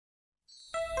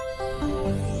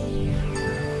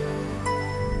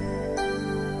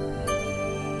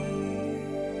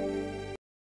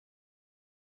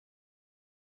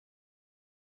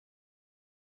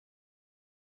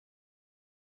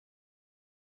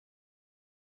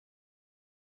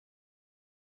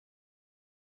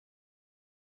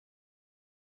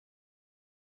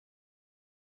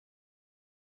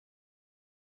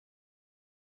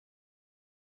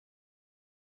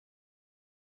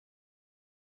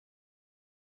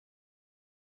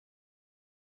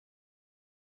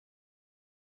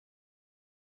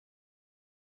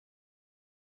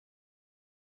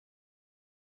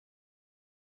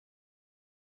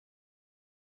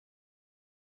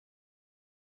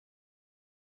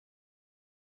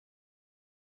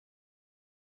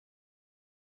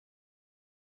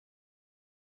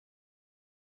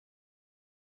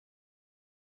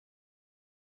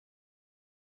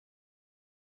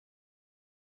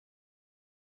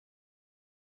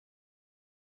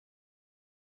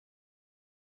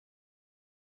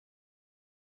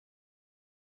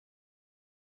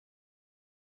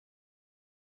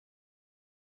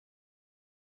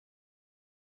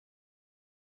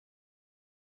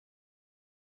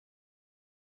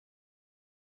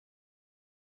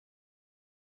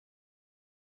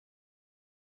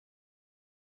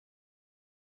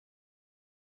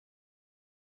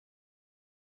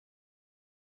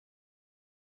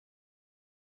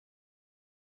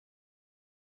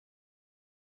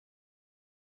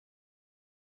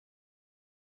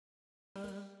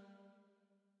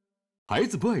孩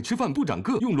子不爱吃饭不长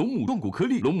个，用龙母壮骨颗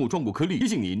粒。龙母壮骨颗粒提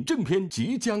醒您，正片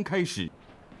即将开始。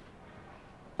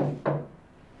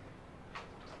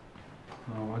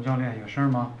王教练有事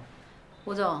吗？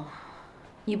吴总，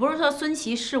你不是说孙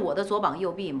琦是我的左膀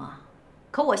右臂吗？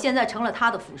可我现在成了他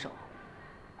的副手。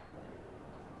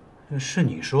是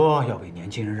你说要给年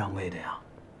轻人让位的呀？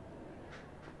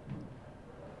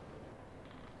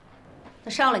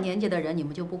那上了年纪的人你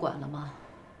们就不管了吗？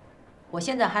我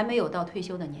现在还没有到退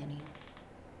休的年龄。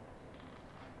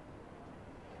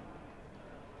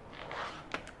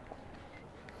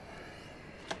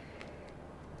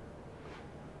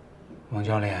 王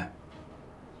教练，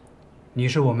你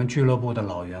是我们俱乐部的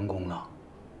老员工了，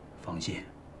放心，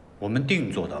我们定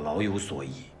做的老有所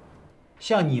依。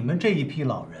像你们这一批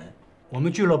老人，我们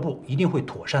俱乐部一定会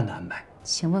妥善的安排。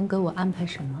请问给我安排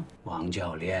什么？王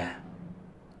教练，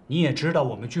你也知道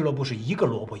我们俱乐部是一个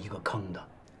萝卜一个坑的。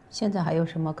现在还有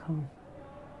什么坑？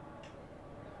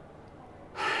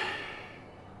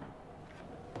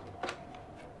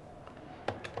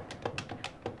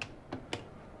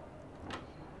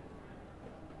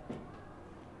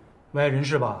 外人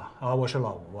是吧？啊，我是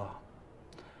老吴啊。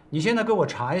你现在给我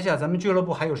查一下，咱们俱乐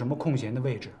部还有什么空闲的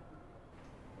位置？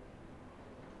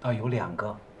啊，有2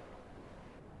个。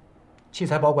器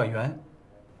材保管员、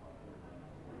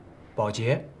保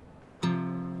洁。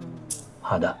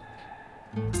好的，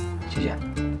谢谢。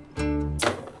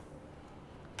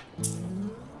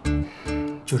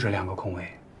就这2个空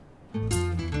位，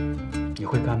你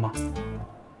会干吗？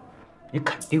你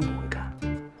肯定不会干。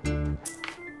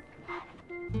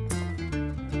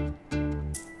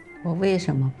 我为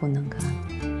什么不能干？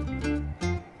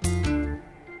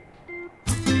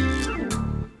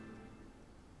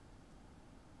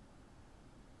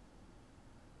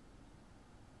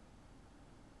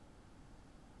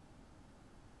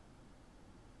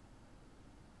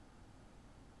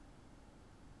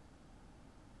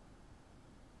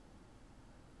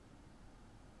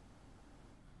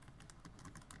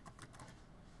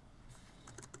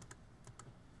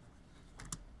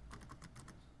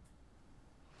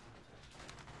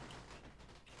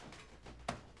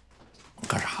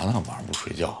干啥呢？晚上不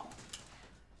睡觉？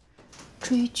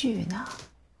追剧呢。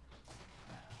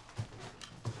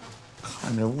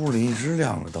看这屋里一直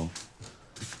亮着灯，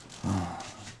啊，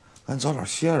赶紧早点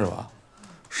歇着吧，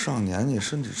上年纪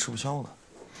身体吃不消的。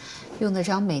用得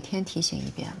着每天提醒一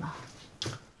遍吗？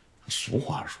俗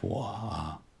话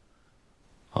说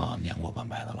年过半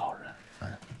百的老人，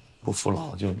不服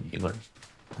老就你一个人，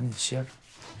赶紧歇着。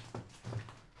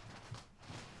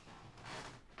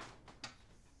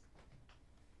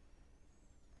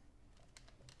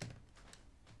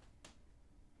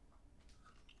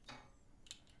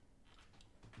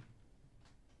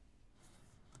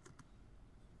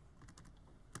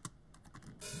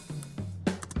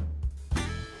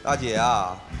 大姐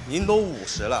啊，您都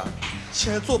50了，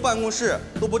现在坐办公室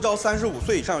都不招35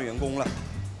岁以上员工了，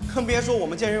更别说我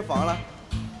们健身房了。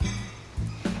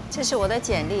这是我的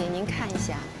简历，您看一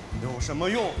下。有什么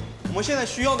用？我们现在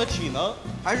需要的体能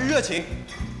还是热情。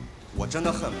我真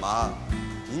的很忙，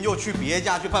您就去别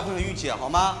家去碰碰运气好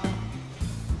吗？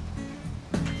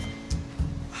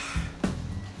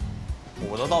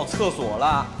我都到厕所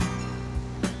了。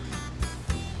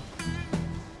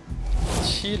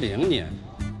70年。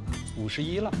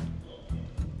 51了，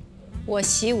我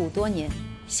习武多年，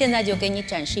现在就给你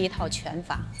展示一套拳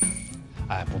法。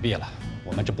哎，不必了，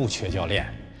我们这不缺教练。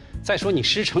再说你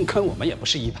师承跟我们也不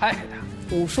是一派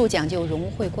的。武术讲究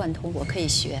融会贯通，我可以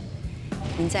学，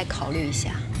您再考虑一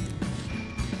下。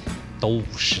都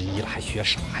51了，还学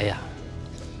啥呀？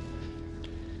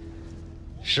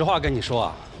实话跟你说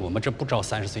啊，我们这不招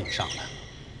30岁以上的。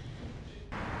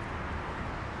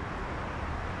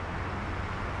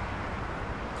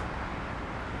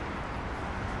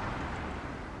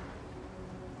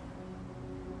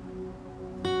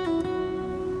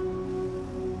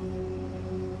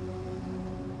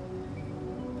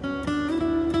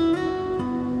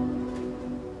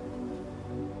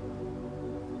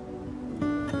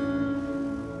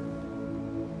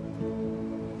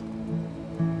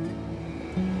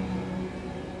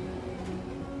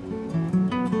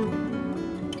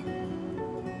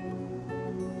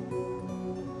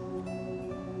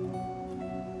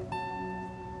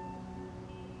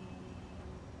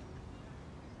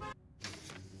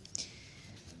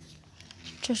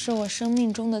 这是我生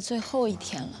命中的最后一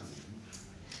天了，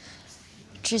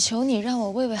只求你让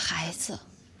我喂喂孩子。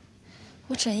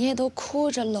我整夜都哭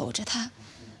着搂着他，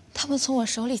他们从我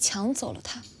手里抢走了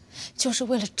他，就是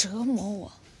为了折磨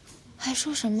我，还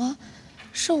说什么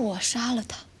是我杀了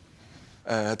他。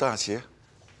导演齐，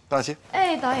导演齐，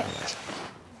哎，导演。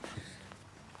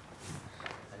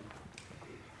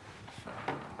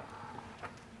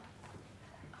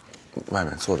外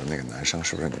面坐的那个男生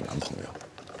是不是你男朋友？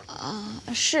啊，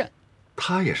是。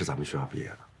他也是咱们学校毕业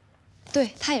的。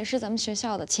对，他也是咱们学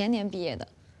校的，前年毕业的。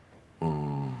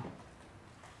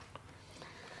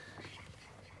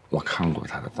我看过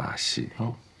他的大戏，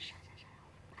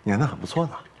演得很不错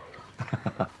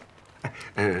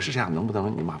的。是这样，能不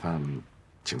能你麻烦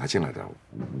请他进来点？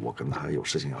我跟他有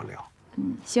事情要聊。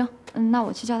行，那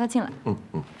我去叫他进来。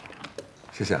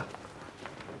谢谢啊。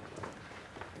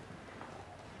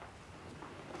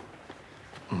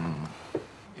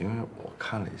因为我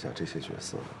看了一下这些角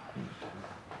色，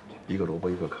一个萝卜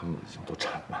一个坑，已经都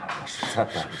占满了，实在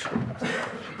待不住。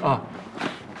啊，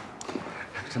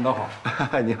陈导好，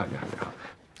你好，你好，你好。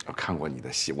我看过你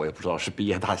的戏，我也不知道是毕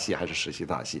业大戏还是实习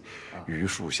大戏，《榆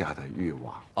树下的欲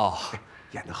望》哦，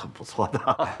演得很不错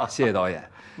的。谢谢导演，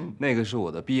那个是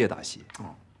我的毕业大戏。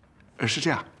是这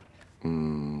样，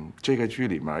这个剧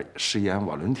里面饰演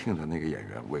瓦伦汀的那个演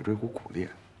员尾椎骨骨裂，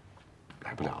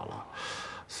来不了了。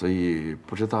所以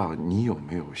不知道你有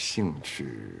没有兴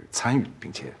趣参与，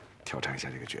并且挑战一下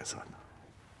这个角色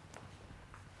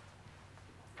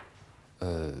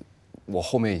呢？我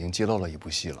后面已经接到了一部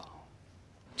戏了。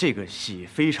这个戏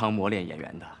非常磨练演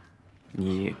员的，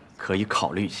你可以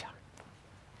考虑一下。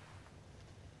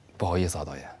不好意思啊，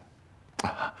导演。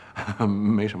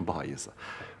没什么不好意思。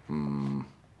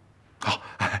好，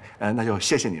那就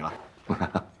谢谢你了。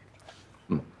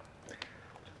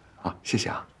好，谢谢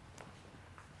啊。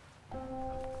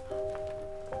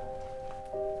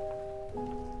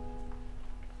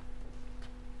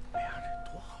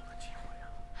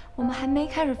我们还没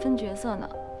开始分角色呢，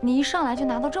你一上来就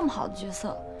拿到这么好的角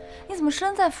色，你怎么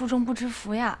身在福中不知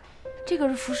福呀？这可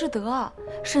是浮士德，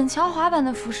沈乔华版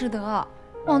的浮士德，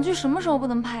网剧什么时候不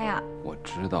能拍呀？我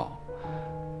知道，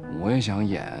我也想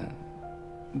演，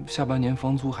下半年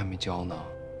房租还没交呢。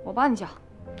我帮你交。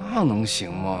那能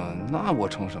行吗？那我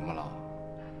成什么了？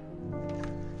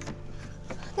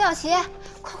廖小琪，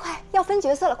快，要分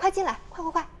角色了，快进来，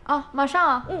快！啊，马上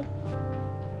啊。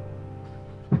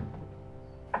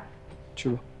去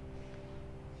吧，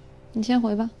你先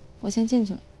回吧，我先进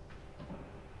去了。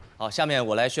好，下面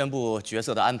我来宣布角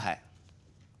色的安排。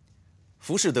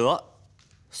浮士德，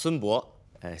孙博，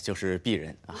就是鄙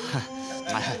人啊。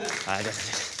对，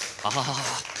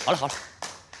好了。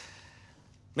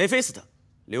梅菲斯特，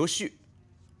刘旭，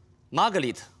玛格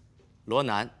丽特，罗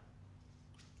南，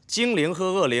精灵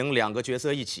和恶灵两个角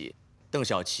色一起，邓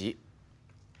小琪，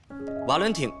瓦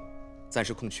伦汀，暂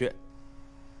时空缺，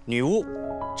女巫，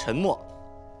沉默。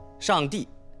上帝，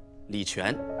李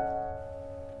全，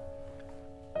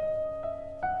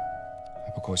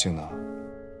还不高兴呢？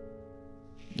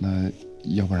那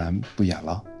要不然不演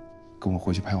了，跟我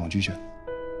回去拍网剧去。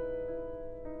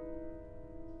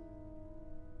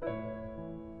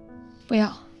不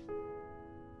要。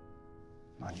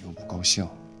那你又不高兴？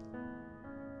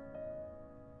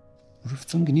不是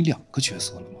分给你2个角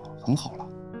色了吗？很好了。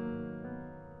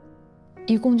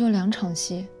一共就2场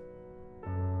戏。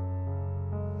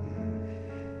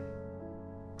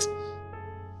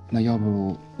那要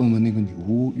不问问那个女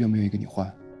巫愿不愿意跟你换？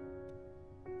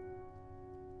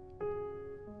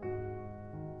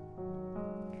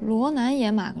罗南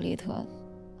演玛格丽特，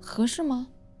合适吗？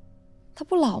她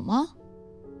不老吗？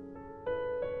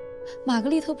玛格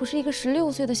丽特不是一个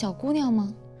16岁的小姑娘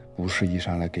吗？不是一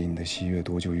上来给你的戏越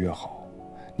多就越好，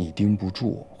你盯不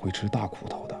住会吃大苦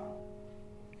头的。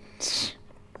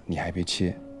你还别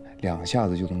切，2下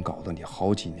子就能搞得你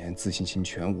好几年自信心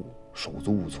全无，手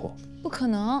足无措。不可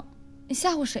能，你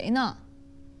吓唬谁呢？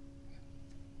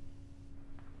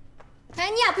哎，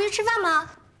你俩不去吃饭吗？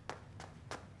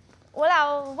我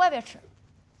俩外边吃。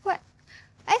喂，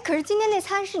哎，可是今天那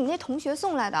餐是你那同学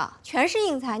送来的，全是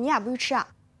硬菜，你俩不去吃啊？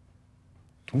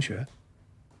同学，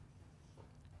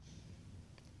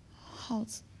耗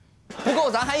子，不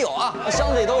够咱还有啊，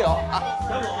箱子里都有啊。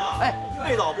田总啊，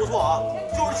味道不错啊，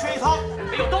就是缺一汤，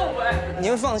没有豆腐哎。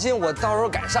您放心，我到时候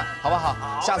改善，好不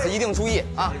好？下次一定注意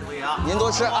啊。您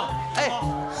多吃啊。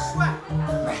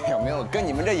没有，跟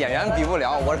你们这演员比不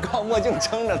了，我是靠墨镜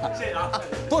撑着呢。谢谢啊，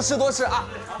多吃啊。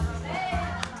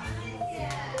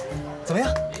怎么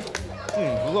样？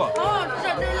不错。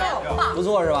不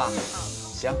错是吧？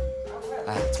行。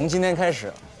从今天开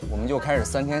始，我们就开始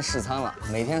3天试餐了，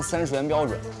每天30元标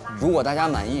准。如果大家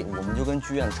满意，我们就跟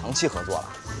剧院长期合作了。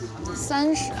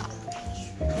30啊？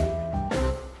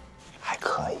还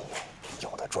可以，有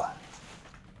的赚。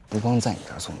不光在你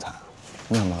这儿送餐，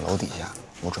妙妙楼底下，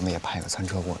我准备也派个餐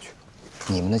车过去。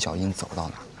你们的脚印走到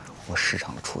哪儿，我市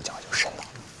场的触角就伸到哪儿。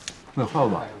那耗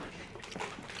子，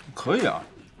可以啊。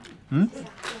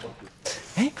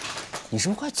你是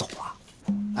不是快走啊？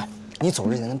你走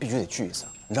之前咱必须得聚一次，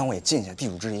你让我也尽一下地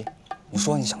主之谊。你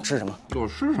说你想吃什么？我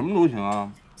吃什么都行啊，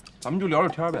咱们就聊聊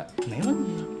天呗。没问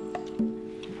题。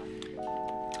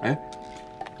哎，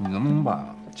你能不能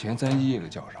把钱三一给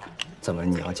叫上？怎么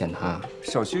你要见他？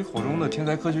小七口中的天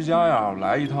才科学家呀，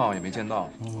来一趟也没见到。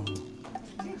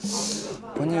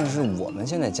关键是我们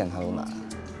现在见他都难。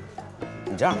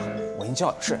你这样吧，我给你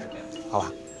叫试试，好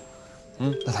吧？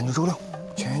那咱就周6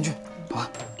全员聚，好吧？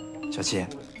小七，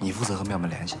你负责和妙妙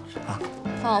联系啊。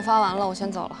饭我发完了，我先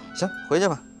走了。行，回去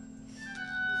吧。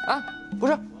啊，不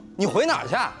是，你回哪儿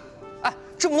去？哎，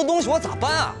这么多东西我咋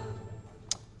搬啊？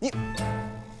你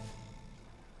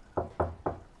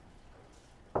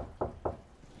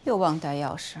又忘带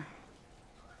钥匙。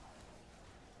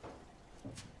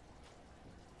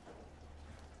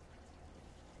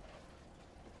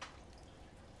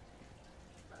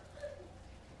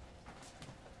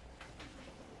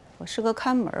我是个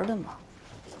看门的嘛，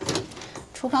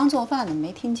厨房做饭的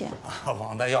没听见。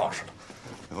忘带钥匙了，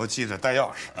以后记着带钥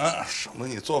匙，省得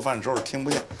你做饭时候听不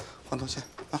见。换头线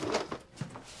啊！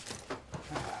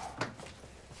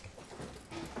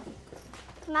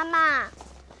妈妈，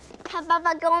看爸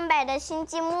爸给我买的新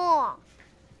积木。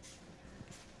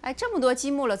哎，这么多积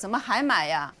木了，怎么还买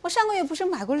呀？我上个月不是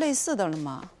买过类似的了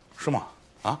吗？是吗？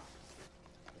啊？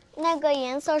那个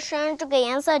颜色深，这个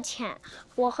颜色浅，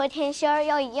我和甜心儿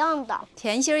要一样的。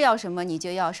甜心儿要什么你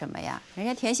就要什么呀？人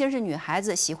家甜心儿是女孩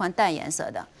子，喜欢淡颜色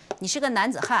的，你是个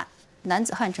男子汉，男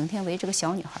子汉整天围着个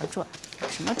小女孩转，有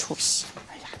什么出息？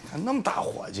哎呀，你看那么大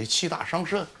伙计，气大伤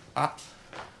身啊！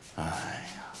哎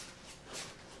呀，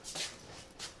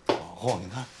往后你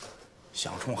看，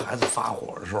想冲孩子发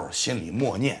火的时候，心里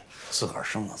默念自个儿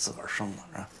生的，自个儿生的，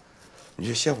啊。你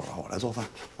去歇会儿吧，我来做饭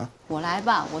啊。我来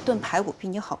吧，我炖排骨比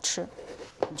你好吃，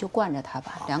你就惯着他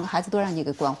吧。2个孩子都让你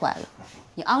给惯坏了，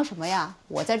你昂什么呀？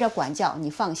我在这管教，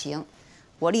你放行，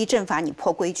我立阵法，你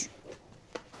破规矩。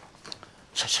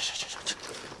去，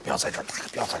不要在这儿打开，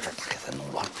不要在这儿打开，再弄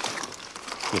乱了。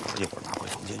一会儿拿回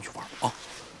房间去玩啊！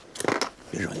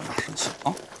别惹你妈生气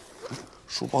啊！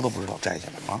书包都不知道摘下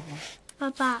来啊！爸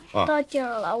爸，到点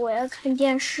儿了，我要看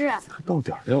电视。到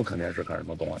点儿了要看电视干什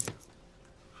么东西？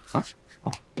啊？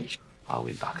我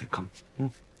给你打开看。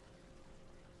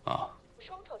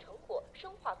双创成果深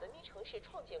化文明城市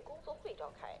创建工作会召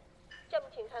开，下面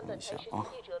请看本台实习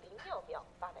记者林妙妙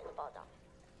发来的报道。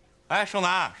哎，盛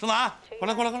楠，过来！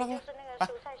哎，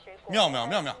妙妙，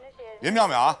林妙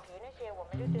妙啊！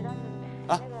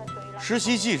实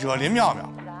习记者林妙妙。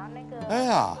哎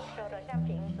呀，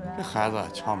这孩子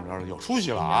瞧我们这儿有出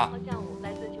息了啊！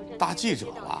大记者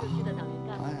了，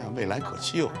哎呀，未来可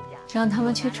期哦。让他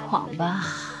们去闯吧，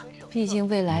毕竟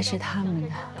未来是他们的。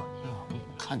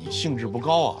看你兴致不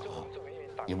高啊！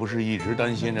你不是一直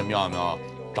担心这妙妙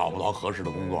找不到合适的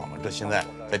工作吗？这现在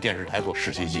在电视台做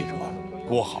实习记者，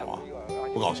多好啊！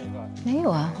不高兴？没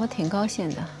有啊，我挺高兴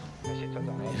的。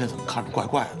你这怎么看着怪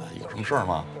怪的？有什么事儿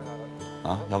吗？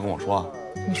啊，要跟我说？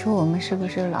你说我们是不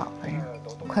是老了呀？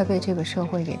快被这个社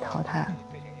会给淘汰了。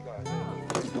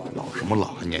老什么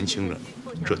老，还年轻着呢，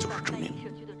这就是证明。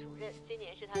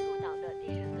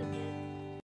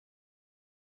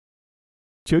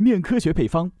全面科学配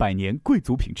方，100年贵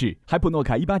族品质，海普诺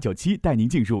卡1897带您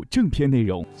进入正片内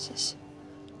容。谢谢。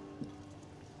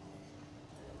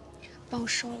帮我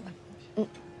收了吧。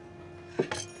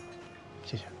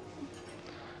谢谢。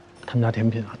他们家甜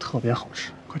品啊特别好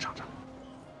吃，快尝尝。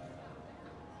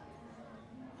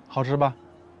好吃吧？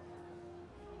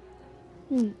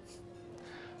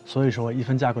所以说，一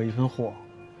分价格一分货，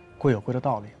贵有贵的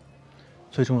道理。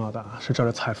最重要的是这儿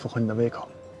的菜符合你的胃口。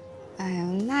哎呀，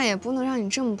那也不能让你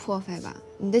这么破费吧？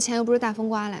你的钱又不是大风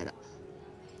刮来的。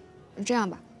这样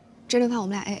吧，这顿饭我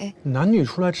们俩 AA。男女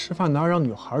出来吃饭哪有让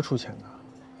女孩出钱的？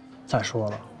再说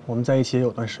了，我们在一起也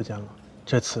有段时间了，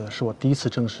这次是我第一次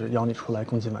正式邀你出来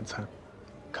共进晚餐，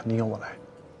肯定由我来。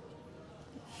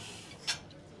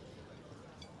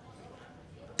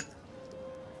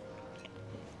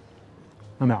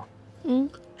妙妙，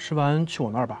吃完去我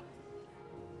那儿吧。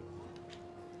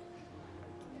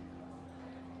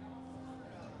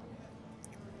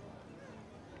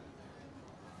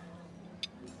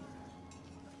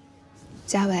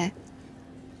嘉伟，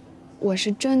我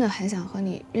是真的很想和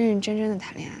你认认真真的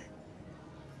谈恋爱，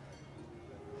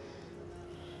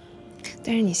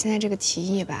但是你现在这个提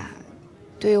议吧，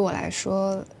对于我来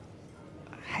说，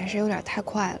还是有点太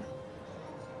快了。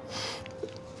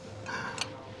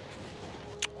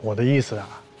我的意思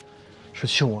啊，是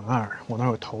去我那儿，我那儿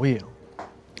有投影，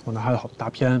我那儿还有好多大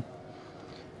片。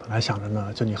本来想着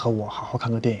呢，就你和我好好看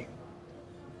个电影。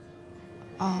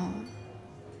哦。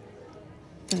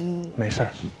没事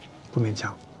儿，不勉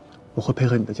强，我会配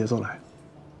合你的节奏来。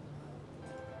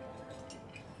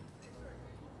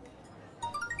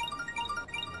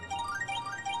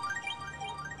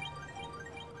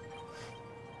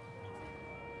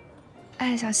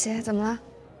哎，小齐，怎么了？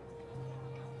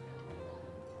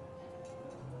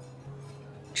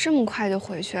这么快就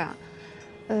回去啊？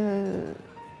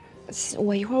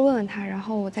我一会儿问问他，然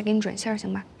后我再给你转信儿，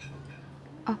行吧？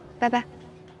哦，拜拜。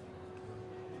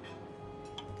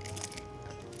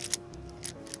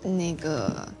那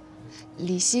个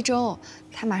李希周，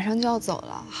他马上就要走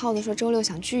了。耗子说周6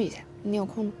想聚一下，你有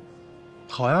空吗？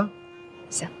好呀。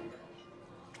行。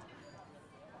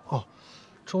哦，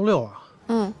周6啊。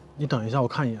嗯。你等一下，我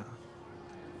看一眼。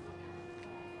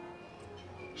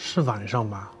是晚上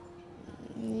吧？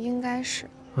应该是。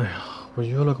哎呀，我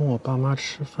约了跟我爸妈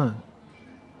吃饭。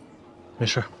没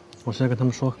事，我现在跟他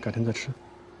们说，改天再吃。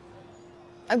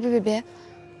哎，别，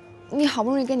你好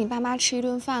不容易跟你爸妈吃一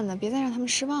顿饭呢，别再让他们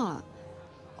失望了。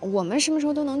我们什么时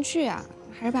候都能聚啊，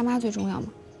还是爸妈最重要嘛，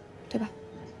对吧？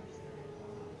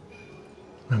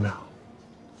苗苗，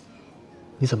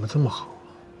你怎么这么好？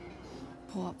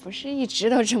我不是一直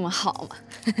都这么好吗？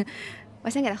我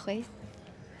先给他回一下。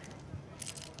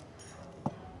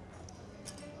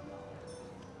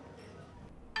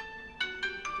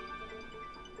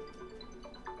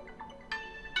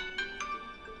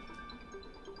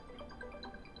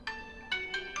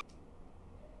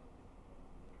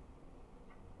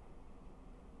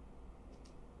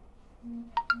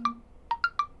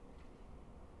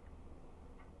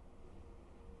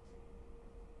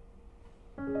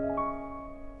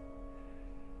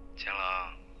钱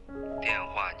郎，电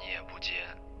话你也不接，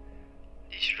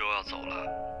李希周要走了，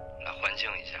来欢庆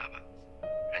一下吧。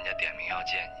人家点名要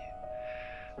见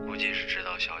你，估计是知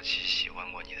道小七喜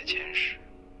欢过你的前世，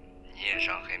你也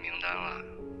上黑名单了，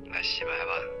来洗白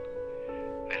吧。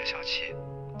为了小七，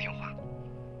听话。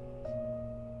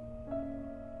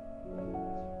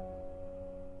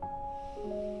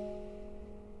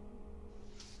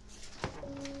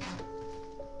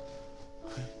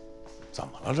怎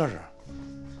么了这是？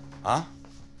啊？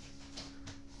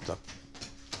怎？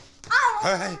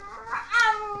哎，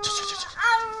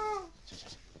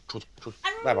去，出去，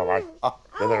外边玩去啊！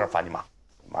别在这烦你妈，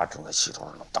你妈正在气头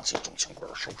上呢，当些重情棍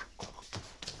收拾。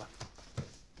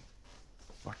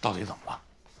我说到底怎么了？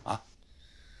啊？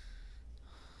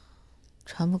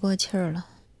喘不过气儿了，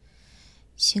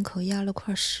心口压了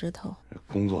块石头。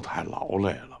工作太劳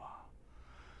累了吧？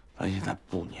咱现在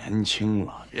不年轻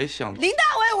了，别像林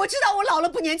大伟，我知道我老了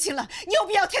不年轻了，你有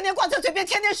必要天天挂在嘴边，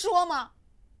天天说吗？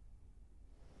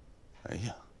哎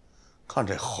呀，看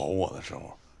这吼我的时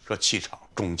候，这气场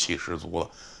中气十足了，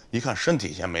一看身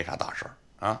体先没啥大事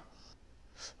儿啊。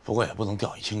不过也不能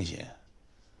掉以轻心，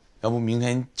要不明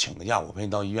天你请个假，我陪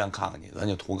你到医院看看你，咱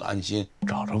就图个安心，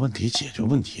找着问题解决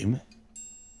问题呗。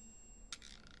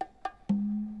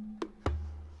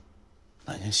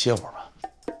那你先歇会儿吧。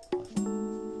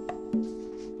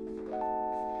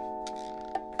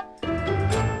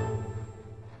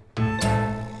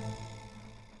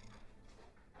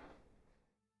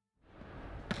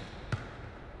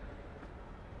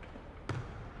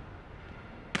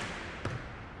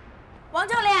王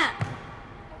教练，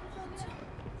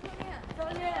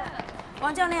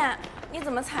王教练，你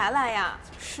怎么才来呀？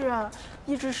是啊，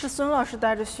一直是孙老师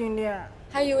带着训练，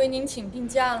还以为您请病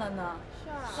假了呢。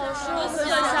好可喜的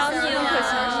消息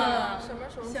啊！什么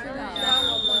时候去哪儿呀？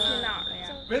我去哪儿了呀？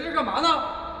别在这干嘛呢？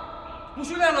不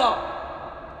训练了？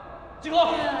集合！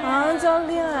啊，教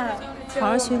练，好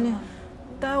好训练，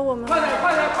带我们。快点！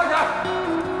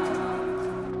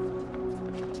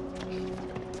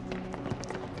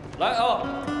来啊！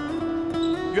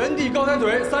原地高抬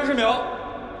腿30秒，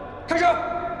开始。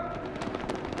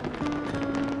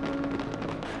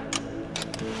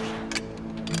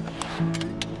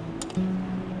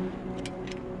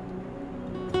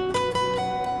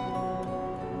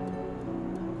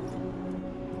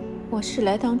我是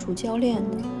来当主教练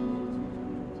的，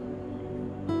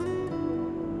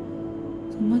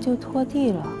怎么就拖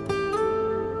地了？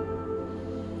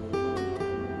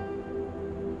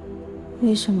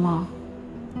为什么？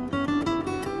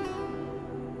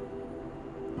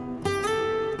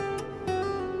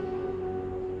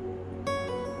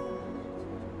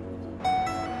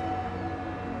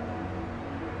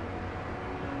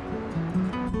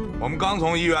我们刚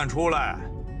从医院出来，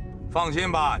放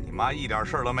心吧，你妈一点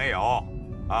事儿都没有，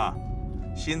啊，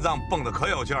心脏蹦得可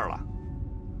有劲儿了，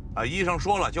啊，医生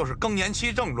说了就是更年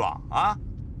期症状啊。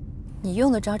你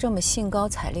用得着这么兴高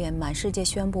采烈，满世界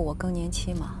宣布我更年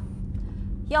期吗？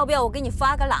要不要我给你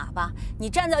发个喇叭，你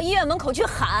站在医院门口去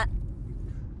喊？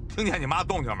听见你妈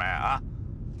动静没啊？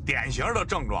典型的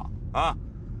症状啊，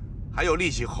还有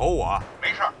力气吼我，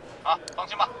没事啊，放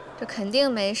心吧。这肯定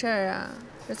没事儿啊，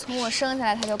这从我生下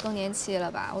来他就更年期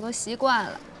了吧，我都习惯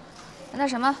了。那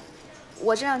什么，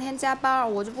我这2天加班，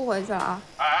我就不回去了啊。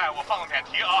哎，我放个免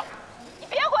提啊！你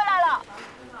别回来了。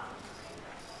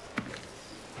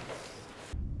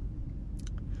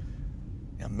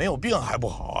呀，没有病还不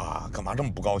好啊，干嘛这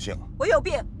么不高兴？我有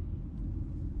病，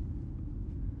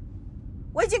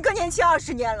我已经更年期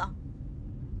20年了。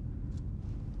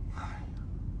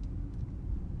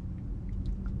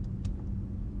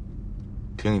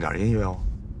听一点音乐哦。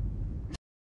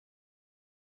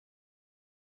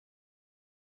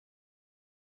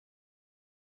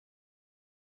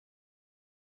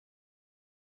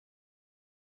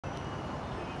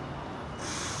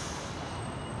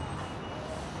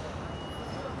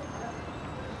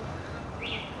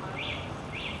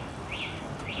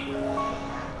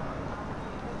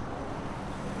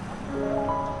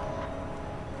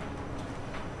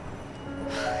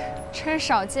真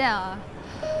少见啊！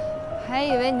还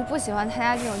以为你不喜欢参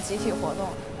加这种集体活动。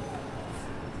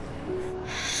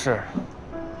是。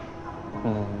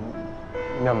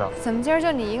妙妙，怎么今儿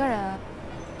就你一个人？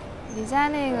你家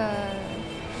那个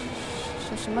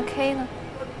是什么 K 呢？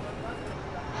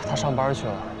他上班去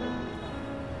了。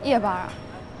夜班啊？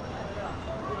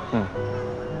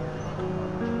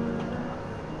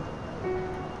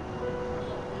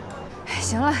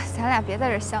行了，咱俩别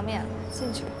在这相面了，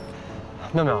进去吧。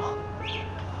妙妙，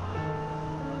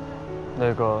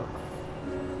那个，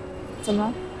怎么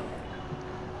了？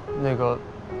那个，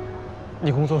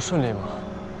你工作顺利吗？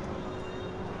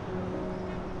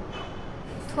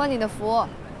托你的福，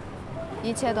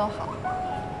一切都好。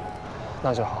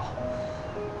那就好。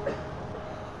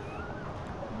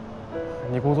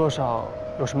你工作上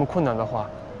有什么困难的话，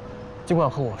尽管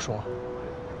和我说，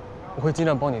我会尽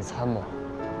量帮你参谋。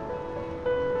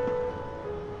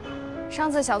上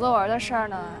次小作文的事儿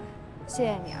呢，谢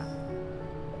谢你啊。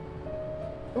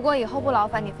如果以后不劳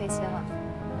烦你费心了，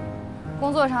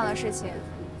工作上的事情，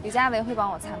李佳维会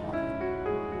帮我参谋。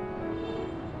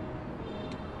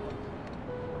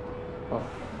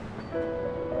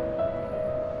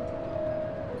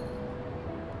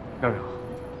妙妙，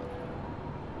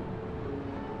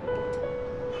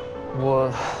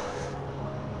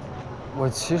我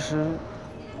其实，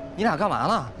你俩干嘛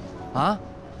呢？啊？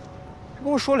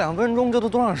跟我说2分钟，这都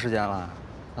多长时间了？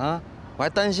啊？我还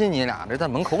担心你俩这在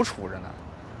门口杵着呢。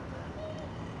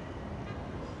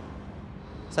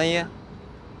三一，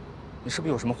你是不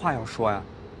是有什么话要说呀？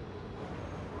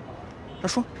快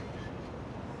说。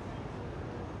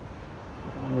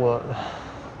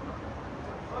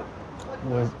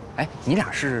哎，你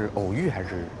俩是偶遇还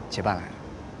是结伴来的？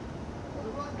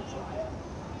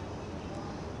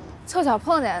凑巧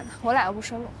碰见，我俩又不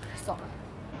顺路，走了。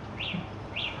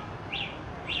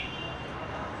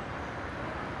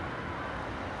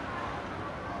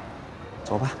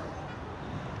走吧。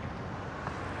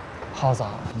耗子，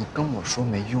你跟我说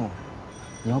没用，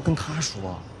你要跟他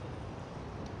说。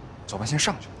走吧，先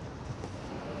上去。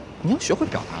你要学会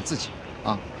表达自己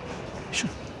啊。没事。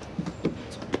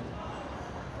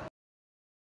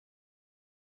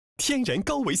天然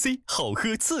高维 C 好喝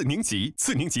4年级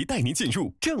，4年级带您进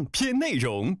入正片内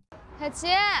容。小琪，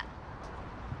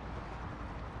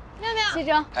妙妙，西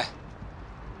征，哎，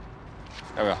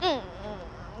要不要？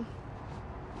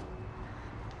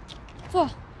坐。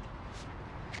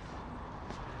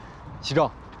西周，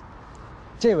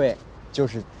这位就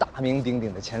是大名鼎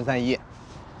鼎的前3一，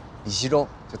李西周，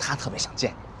就他特别想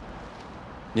见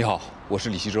你。你好，我是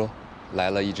李西周，来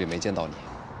了一直没见到你。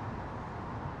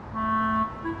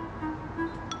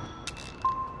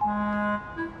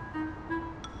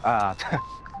啊，对，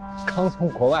刚从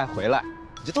国外回来，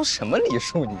你这都什么礼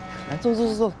数你？来，坐，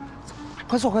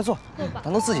快坐，快坐，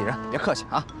咱都自己人，别客气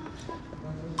啊。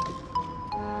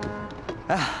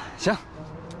哎呀，行，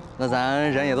那咱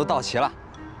人也都到齐了，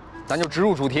咱就直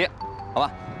入主题，好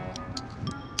吧？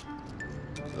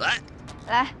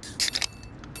来，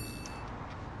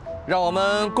让我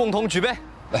们共同举杯，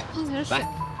来，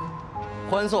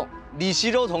欢送李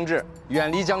西周同志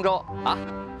远离江州啊！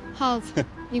耗子，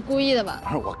你故意的吧？不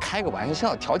是，我开个玩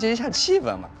笑，调节一下气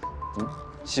氛嘛。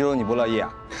西周你不乐意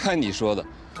啊？看你说的，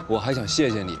我还想谢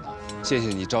谢你呢，谢谢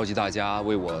你召集大家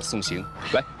为我送行。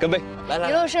来，干杯！来，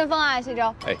一路顺风啊，西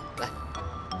周。哎，来。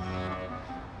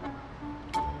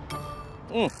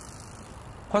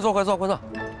快坐，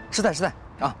吃菜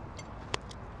啊！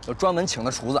有专门请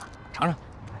的厨子，尝尝。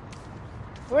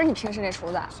不是你平时那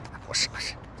厨子。不是，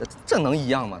这能一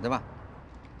样吗？对吧？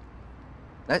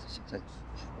来，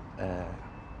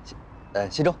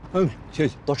西周，谢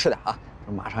谢，多吃点啊，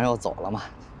马上要走了嘛。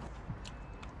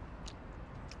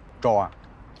周啊，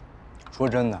说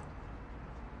真的，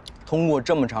通过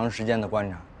这么长时间的观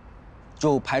察，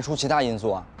就排除其他因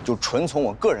素啊，就纯从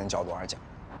我个人角度而讲，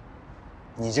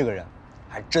你这个人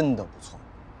还真的不错。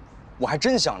我还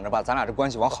真想着把咱俩这关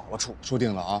系往好了处。说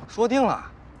定了啊！说定了。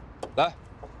来，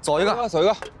走一个，走一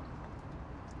个。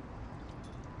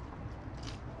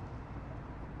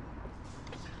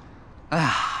哎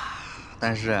呀，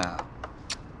但是啊，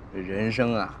这人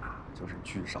生啊，就是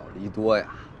聚少离多呀。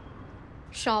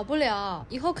少不了，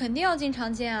以后肯定要经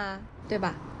常见啊，对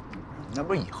吧？那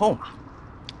不是以后嘛。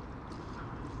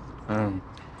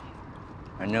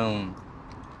反正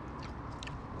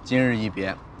今日一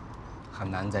别，很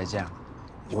难再见了。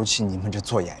尤其你们这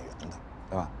做演员的，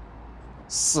对吧？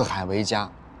四海为家，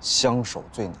相守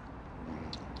最难。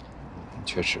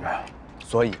确实。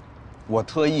所以，我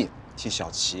特意替小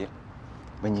齐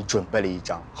为你准备了一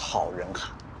张好人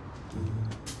卡。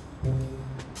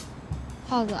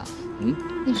耗子，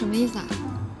你什么意思啊？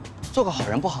做个好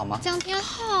人不好吗？江天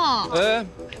浩，哎，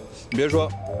你别说，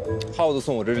耗子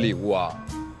送我这礼物啊，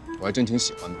我还真挺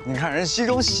喜欢的。你看人西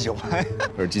周喜欢。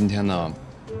可是今天呢，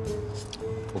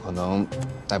我可能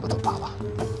带不走它了。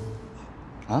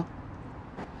啊？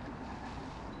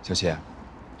小齐，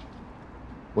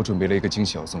我准备了一个惊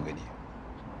喜要送给你，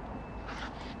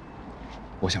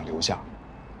我想留下。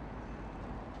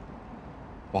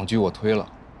网剧我推了，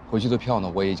回去的票呢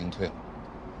我也已经退了。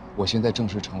我现在正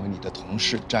式成为你的同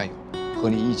事、战友，和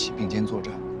你一起并肩作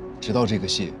战，直到这个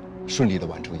戏顺利的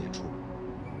完成演出。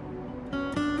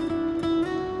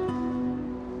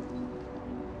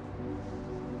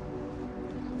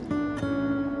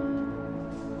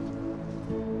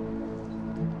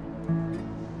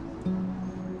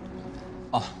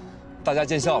啊，大家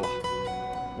见笑了。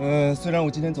虽然我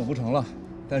今天走不成了，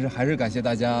但是还是感谢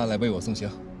大家来为我送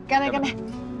行。干杯，干杯！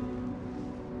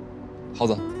耗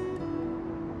子。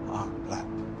啊，来。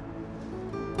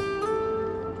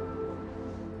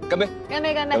干杯！干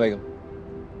杯！干杯！干杯！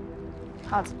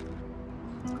耗子。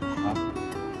啊。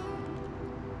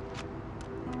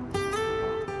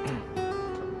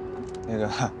那个，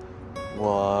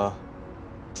我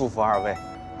祝福二位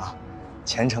啊，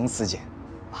前程似锦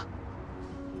啊！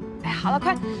哎，好了，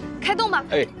快开动吧！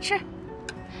哎，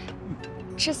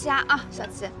吃虾啊，小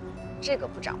齐，这个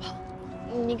不长胖，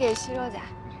你给西周夹。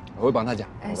我会帮他夹。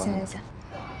哎，行。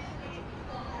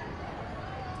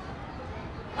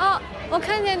哦，我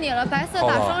看见你了，白色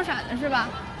打双闪的是吧？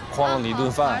诓了你一顿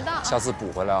饭，玩的下次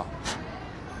补回来啊。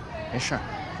没事，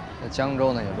在江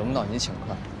州呢也轮不到你请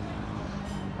客，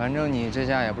反正你这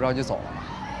家也不着急走了嘛，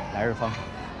来日方长。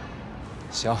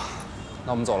行，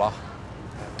那我们走了，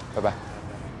拜拜。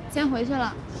先回去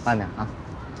了。慢点啊。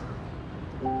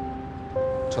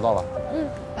车到了。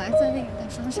白色那个打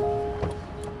双闪。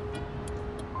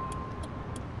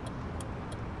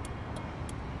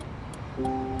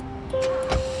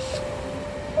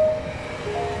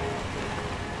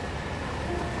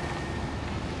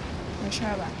没事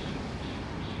吧？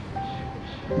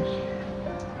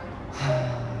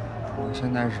我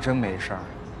现在是真没事儿。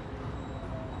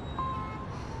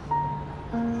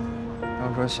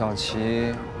要说小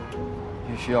齐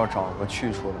必须要找个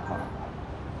去处的话，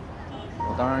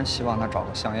我当然希望他找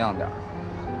个像样点儿。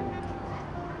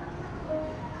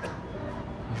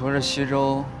你说这西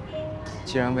周，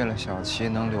既然为了小齐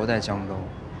能留在江州，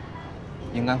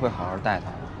应该会好好待他。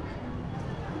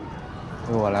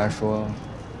对我来说，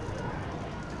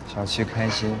小齐开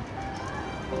心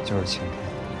就是晴天。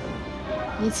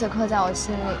你此刻在我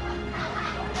心里，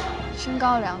身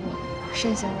高2米，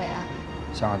身形伟岸，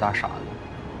像个大傻子。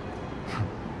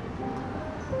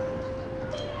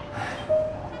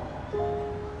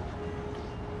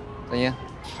大英，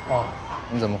哦，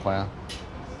你怎么回啊？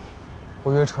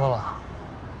我约车了。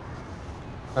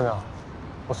妙妙，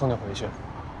我送你回去。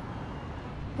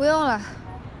不用了，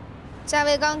佳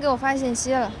薇刚给我发信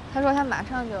息了，他说他马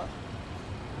上就……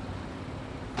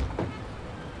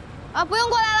啊，不用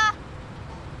过来了，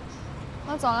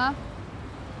我走了。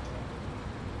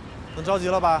很着急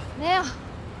了吧？没有。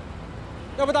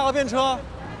要不搭个便车？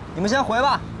你们先回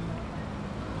吧。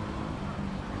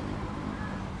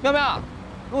妙妙，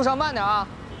路上慢点啊，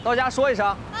到家说一声。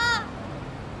啊。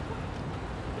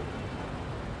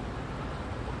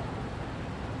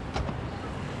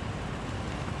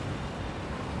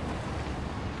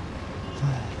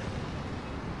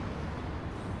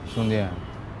兄弟，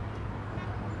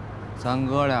咱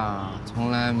哥俩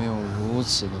从来没有如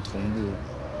此的同步。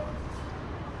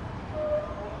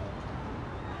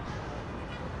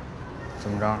怎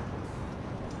么着？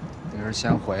你是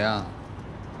先回啊，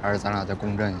还是咱俩再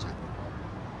共振一下？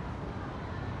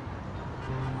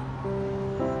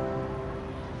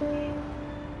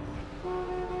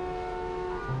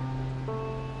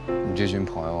你这群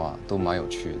朋友啊，都蛮有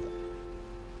趣的。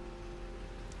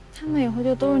他们以后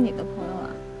就都是你的朋友了。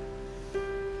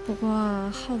不过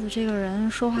耗子这个人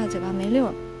说话嘴巴没溜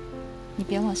儿，你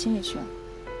别往心里去。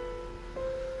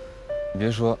你别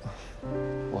说，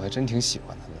我还真挺喜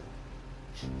欢他的。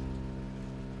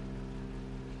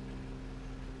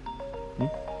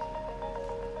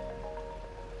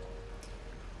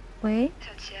喂，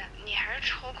小齐，你还是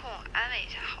抽空安慰一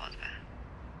下耗子吧。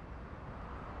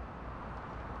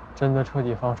真的彻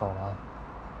底放手了？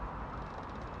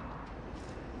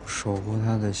守护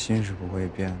他的心是不会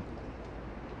变的，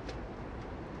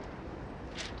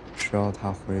只要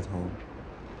他回头，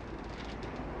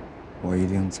我一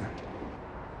定在。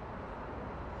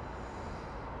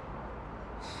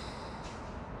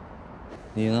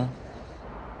你呢？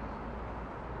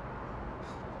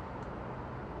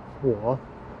我。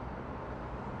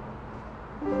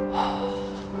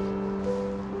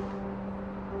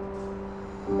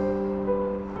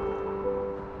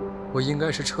我应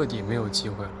该是彻底没有机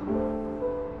会了。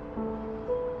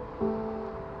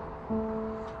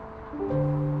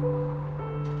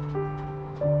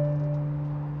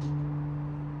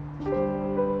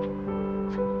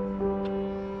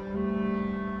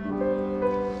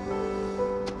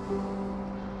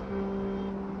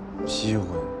机会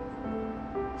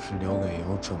是留给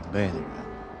有准备的人。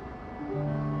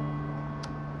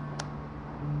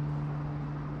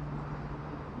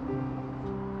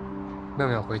妙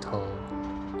妙回头，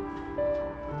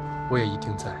我也一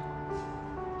定在。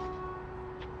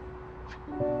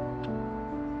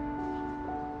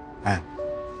哎，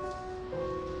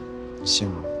你信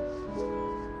吗？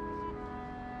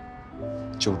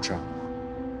就这样。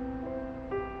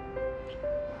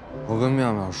我跟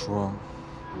妙妙说，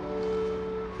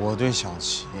我对小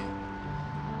琪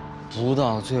不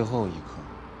到最后一刻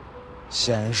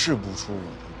显示不出我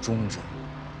的忠贞。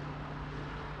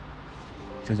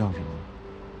这叫什么？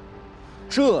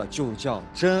这就叫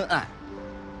真爱。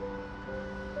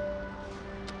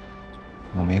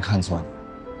我没看错你，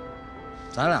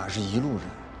咱俩是一路人。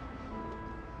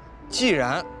既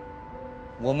然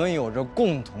我们有着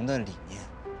共同的理念，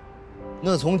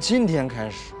那从今天开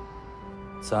始，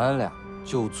咱俩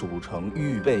就组成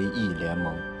预备役联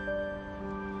盟。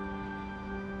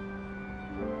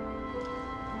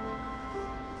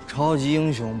超级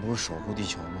英雄不是守护地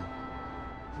球吗？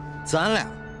咱俩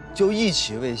就一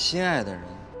起为心爱的人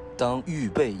当预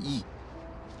备役，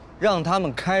让他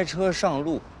们开车上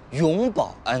路，永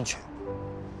保安全。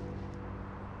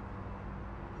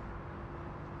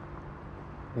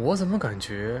我怎么感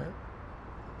觉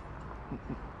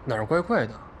哪儿怪怪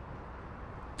的？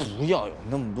不要有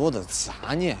那么多的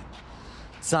杂念，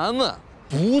咱们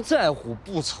不在乎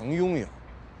不曾拥有，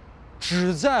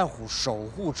只在乎守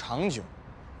护长久，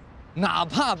哪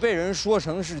怕被人说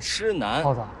成是痴男。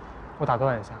耗子，我打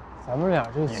断一下，咱们俩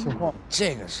这个情况，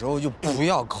这个时候就不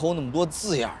要抠那么多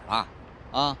字眼了，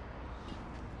啊！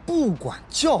不管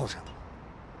叫什么，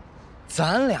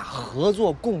咱俩合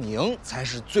作共赢才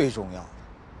是最重要的。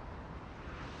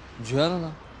你觉得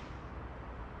呢？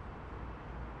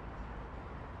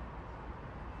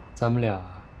咱们俩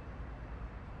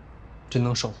真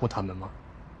能守护他们吗？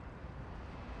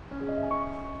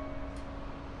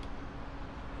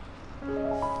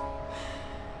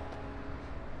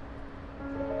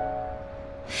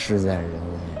事在人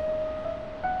为，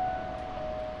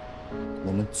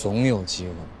我们总有机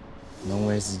会能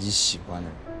为自己喜欢的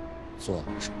人做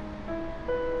点什么。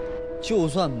就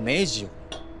算没机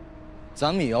会，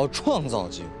咱们也要创造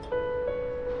机会。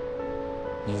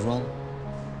你说呢？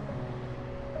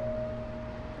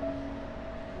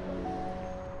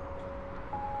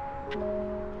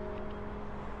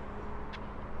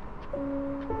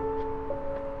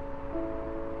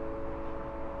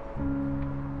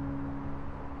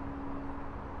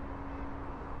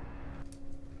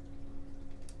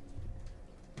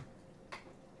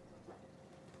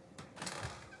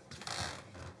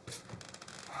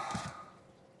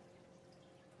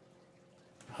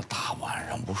大晚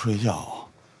上不睡觉，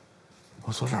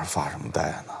我坐这儿发什么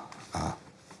呆呢？啊？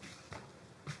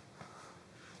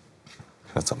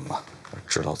这怎么了？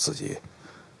知道自己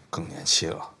更年期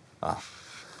了啊，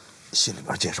心里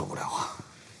边接受不了啊。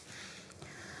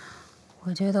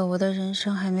我觉得我的人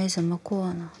生还没怎么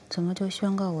过呢，怎么就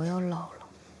宣告我要老了？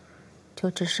就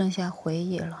只剩下回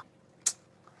忆了。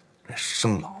这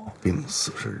生老病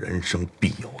死是人生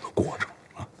必有的过程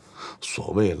啊。所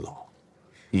谓老，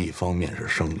一方面是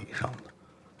生理上的，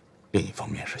另一方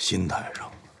面是心态上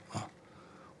的啊。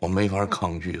我没法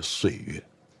抗拒岁月，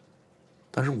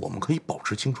但是我们可以保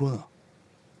持青春啊。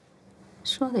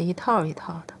说的一套一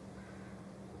套的，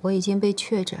我已经被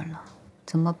确诊了，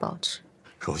怎么保持？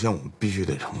首先，我们必须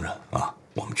得承认啊，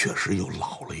我们确实又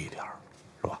老了一点儿，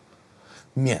是吧？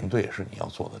面对是你要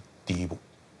做的第一步，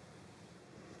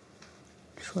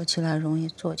说起来容易，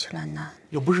做起来难。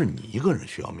又不是你一个人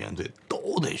需要面对，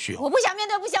都得需要。我不想面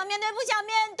对，不想面对，不想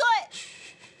面对。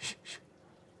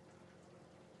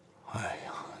哎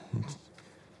呀，你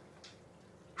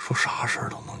说啥事儿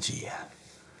都能急眼。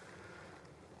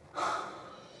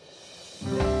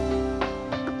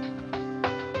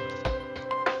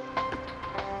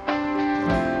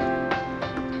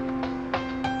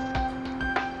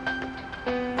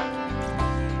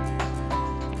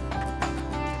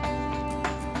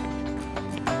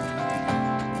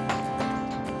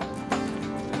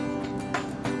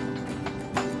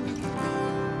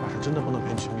真的不能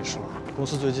骗曲女士了。公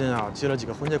司最近啊接了几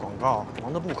个婚介广告，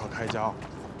忙得不可开交。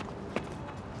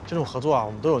这种合作啊，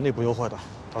我们都有内部优惠的，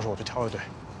到时候我去挑一堆。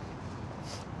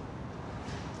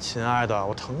亲爱的，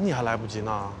我疼你还来不及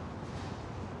呢。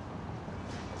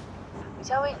李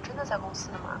佳薇，你真的在公司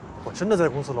呢吗？我真的在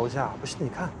公司楼下，不信你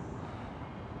看。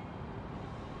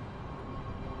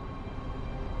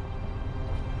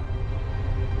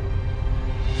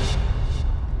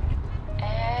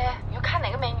哎，你又看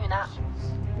哪个美女呢？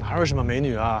哪有什么美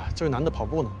女啊？这个男的跑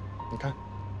步呢，你看。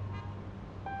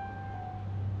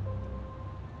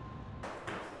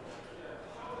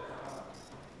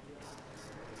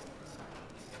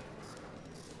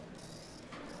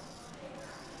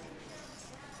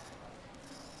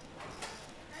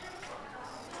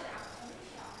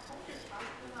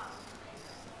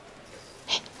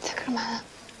在干嘛呢？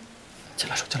进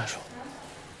来说，进来说，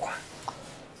快。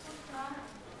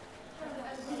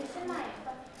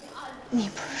你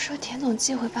不是说田总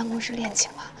寄回办公室恋情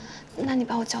吗？那你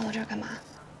把我叫到这儿干嘛？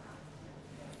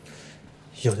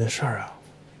有件事儿啊，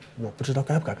我不知道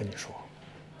该不该跟你说。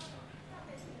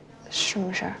什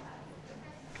么事儿？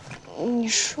你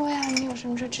说呀，你有什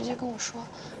么事直接跟我说。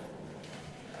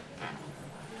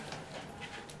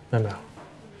妹妹，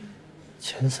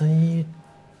钱三一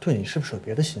对你是不是有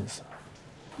别的心思？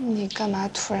你干嘛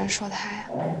突然说他呀？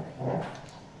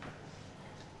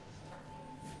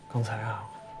刚才啊，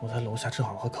我在楼下正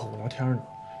好和客户聊天呢，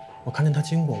我看见他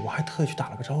经过，我还特意去打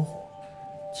了个招呼，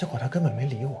结果他根本没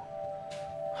理我。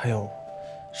还有，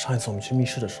上一次我们去密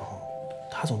室的时候，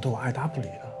他总对我爱答不理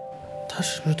的，他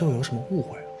是不是对我有什么误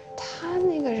会啊？他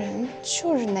那个人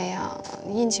就是那样，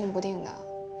阴晴不定的。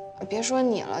别说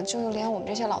你了，就连我们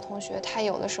这些老同学，他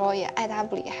有的时候也爱答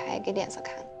不理，还给脸色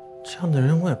看。这样的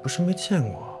人我也不是没见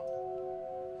过，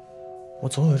我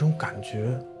总有一种感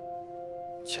觉，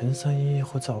钱三一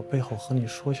会在我背后和你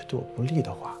说一些对我不利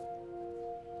的话，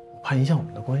我怕影响我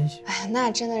们的关系。哎，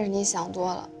那真的是你想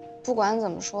多了。不管怎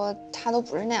么说，他都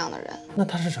不是那样的人。那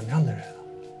他是什么样的人啊？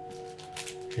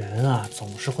人啊，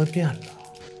总是会变的。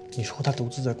你说他独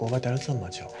自在国外待了这么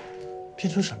久，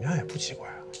变成什么样也不奇怪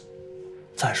啊。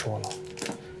再说了，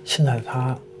现在的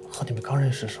他和你们刚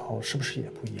认识的时候是不是也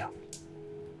不一样？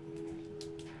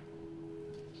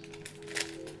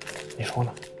你说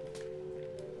呢？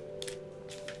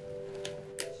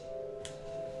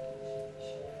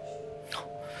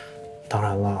当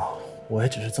然了，我也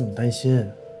只是这么担心，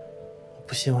我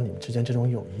不希望你们之间这种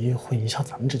友谊会影响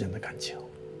咱们之间的感情。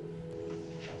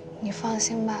你放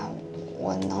心吧，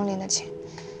我能拎得清。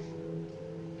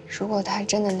如果他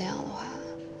真的那样的话，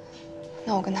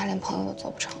那我跟他连朋友都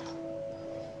做不成了。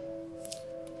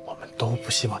我们都不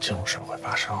希望这种事会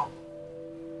发生，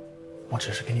我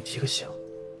只是给你提个醒。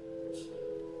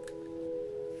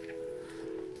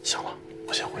行了，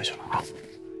我先回去了啊。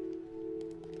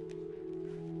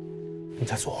你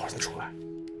再坐会儿再出来。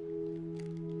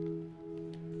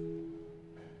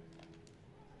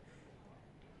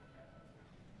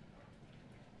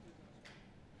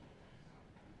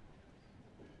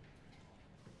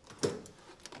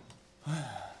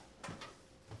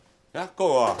呀，狗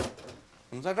狗，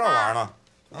怎么在这儿玩呢？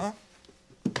啊？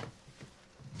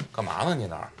干嘛呢？你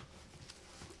那儿？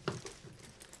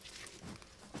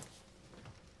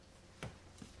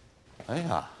哎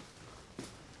呀，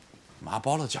妈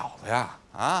包了饺子呀！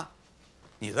啊，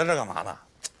你在这干嘛呢？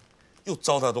又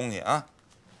糟蹋东西啊！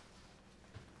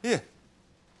咦，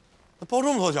那包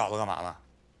这么多饺子干嘛呢？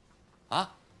啊？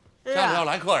家里要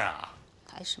来客人啊？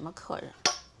来什么客人？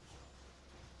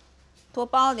多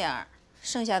包点儿，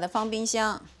剩下的放冰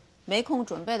箱，没空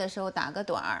准备的时候打个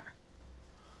盹儿。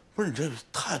不是你这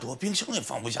太多，冰箱也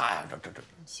放不下呀！这。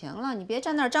行了，你别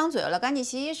站那儿张嘴了，赶紧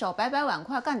洗洗手，摆摆碗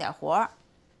筷，干点活儿。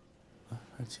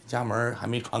进家门还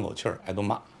没喘口气儿，挨顿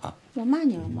骂啊！我骂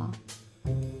你了吗？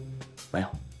没有，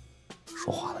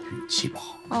说话的语气不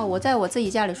好。哦，我在我自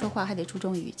己家里说话还得注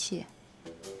重语气。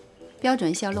标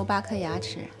准笑露8颗牙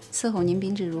齿，伺候您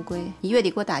宾至如归。你月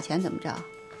底给我打钱怎么着？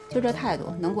就这态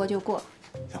度，能过就过。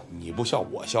你不笑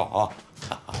我笑啊！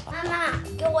妈妈，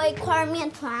给我一块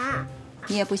面团。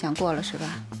你也不想过了是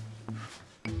吧？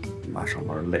妈上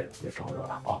班累了，别招惹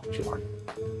了啊，去玩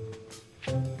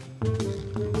去。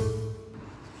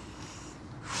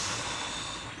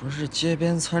不是街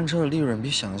边餐车的利润比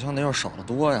想象的要少得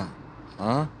多呀？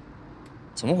啊？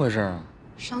怎么回事啊？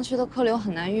商区的客流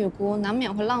很难预估，难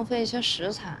免会浪费一些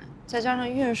食材，再加上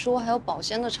运输还有保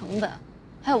鲜的成本，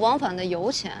还有往返的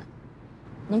油钱，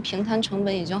能平摊成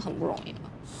本已经很不容易了。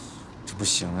这不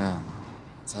行呀！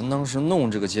咱当时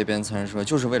弄这个街边餐车，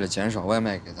就是为了减少外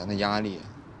卖给咱的压力，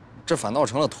这反倒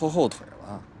成了拖后腿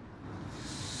了。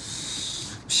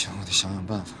不行，我得想想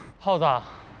办法。耗子，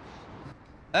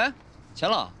哎，钱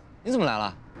老，你怎么来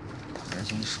了？人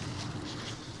先说，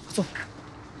坐。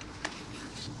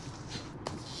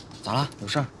咋了？有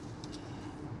事儿？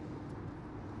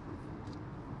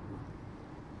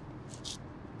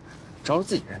招惹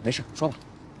自己人，没事，说吧。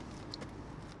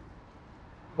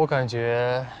我感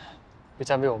觉这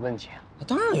价位有问题。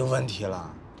当然有问题了。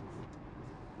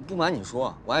不瞒你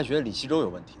说，我还觉得李希洲有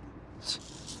问题。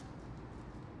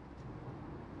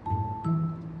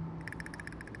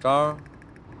张儿，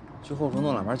去后厨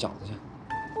弄2盘饺子去。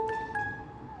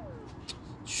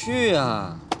去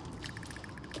呀！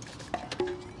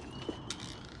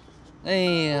哎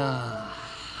呀，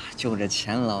就这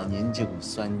钱老您这股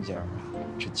酸劲儿啊，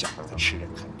这饺子吃着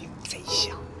肯定贼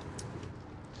香。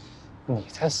你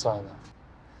才酸呢！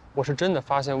我是真的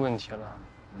发现问题了。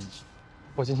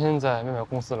我今天在妹妹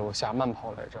公司楼下慢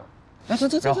跑来着，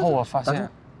然后我发现，